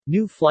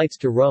New flights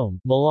to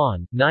Rome,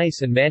 Milan,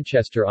 Nice and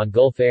Manchester on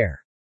Gulf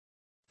Air.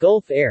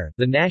 Gulf Air,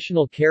 the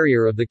national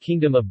carrier of the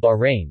Kingdom of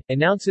Bahrain,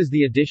 announces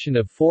the addition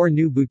of 4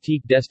 new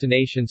boutique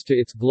destinations to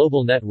its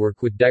global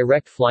network with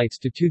direct flights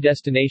to 2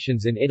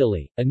 destinations in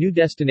Italy, a new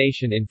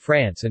destination in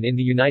France and in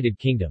the United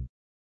Kingdom.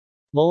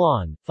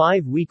 Milan,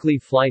 5 weekly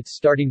flights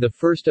starting 1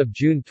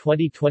 June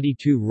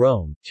 2022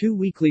 Rome, 2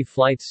 weekly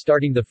flights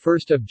starting 1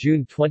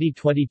 June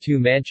 2022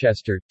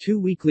 Manchester, 2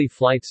 weekly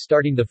flights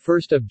starting 1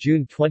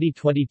 June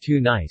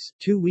 2022 Nice,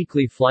 2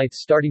 weekly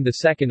flights starting 2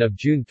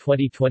 June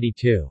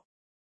 2022.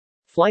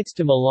 Flights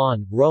to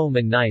Milan, Rome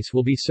and Nice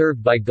will be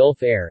served by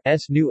Gulf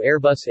Air's new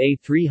Airbus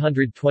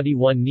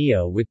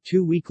A321neo with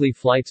 2 weekly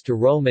flights to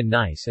Rome and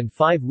Nice and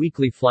 5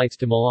 weekly flights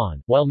to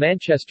Milan, while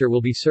Manchester will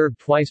be served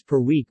twice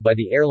per week by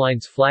the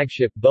airline's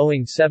flagship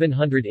Boeing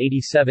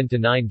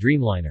 787-9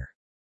 Dreamliner.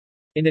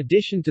 In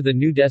addition to the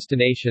new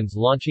destinations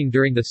launching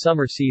during the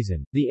summer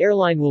season, the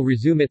airline will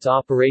resume its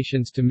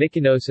operations to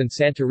Mykonos and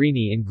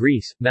Santorini in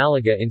Greece,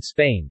 Malaga in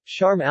Spain,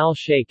 Sharm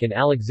el-Sheikh and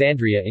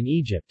Alexandria in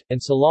Egypt,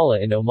 and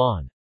Salalah in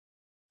Oman.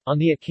 On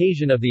the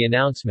occasion of the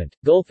announcement,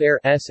 Gulf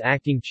Air's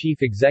acting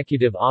chief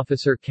executive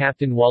officer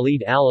Captain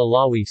Walid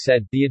Al-Alawi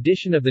said, "The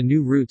addition of the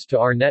new routes to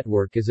our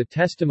network is a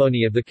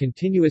testimony of the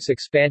continuous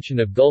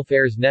expansion of Gulf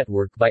Air's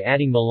network by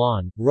adding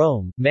Milan,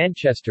 Rome,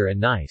 Manchester and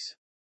Nice.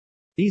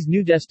 These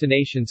new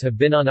destinations have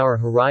been on our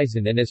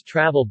horizon and as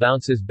travel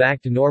bounces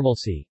back to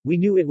normalcy, we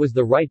knew it was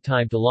the right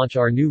time to launch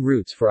our new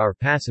routes for our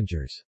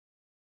passengers.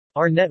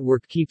 Our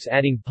network keeps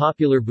adding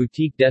popular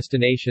boutique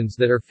destinations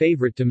that are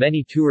favorite to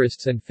many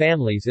tourists and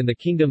families in the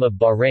Kingdom of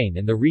Bahrain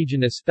and the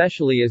region,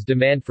 especially as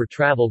demand for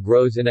travel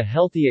grows in a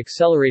healthy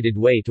accelerated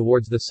way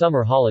towards the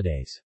summer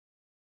holidays."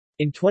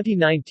 In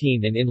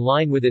 2019 and in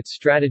line with its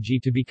strategy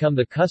to become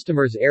the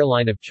customer's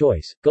airline of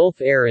choice, Gulf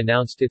Air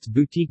announced its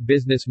boutique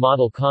business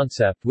model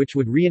concept, which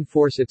would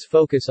reinforce its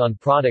focus on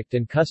product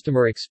and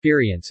customer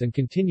experience and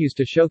continues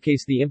to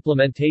showcase the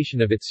implementation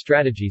of its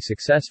strategy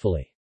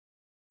successfully.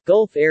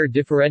 Gulf Air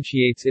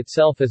differentiates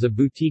itself as a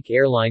boutique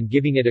airline,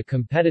 giving it a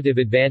competitive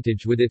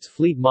advantage with its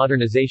fleet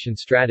modernization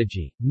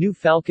strategy, new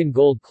Falcon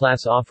Gold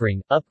class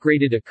offering,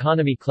 upgraded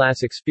economy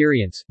class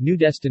experience, new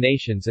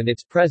destinations and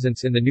its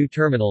presence in the new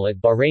terminal at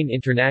Bahrain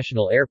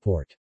International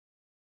Airport.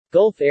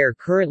 Gulf Air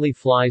currently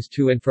flies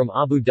to and from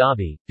Abu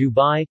Dhabi,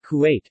 Dubai,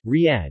 Kuwait,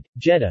 Riyadh,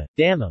 Jeddah,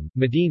 Dammam,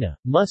 Medina,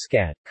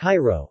 Muscat,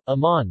 Cairo,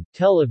 Amman,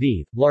 Tel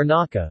Aviv,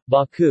 Larnaca,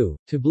 Baku,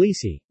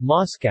 Tbilisi,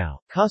 Moscow,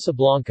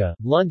 Casablanca,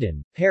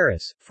 London,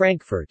 Paris,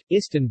 Frankfurt,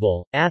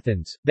 Istanbul,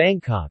 Athens,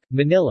 Bangkok,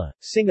 Manila,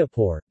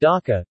 Singapore,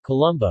 Dhaka,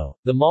 Colombo,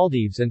 the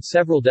Maldives and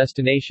several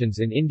destinations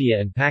in India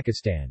and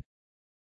Pakistan.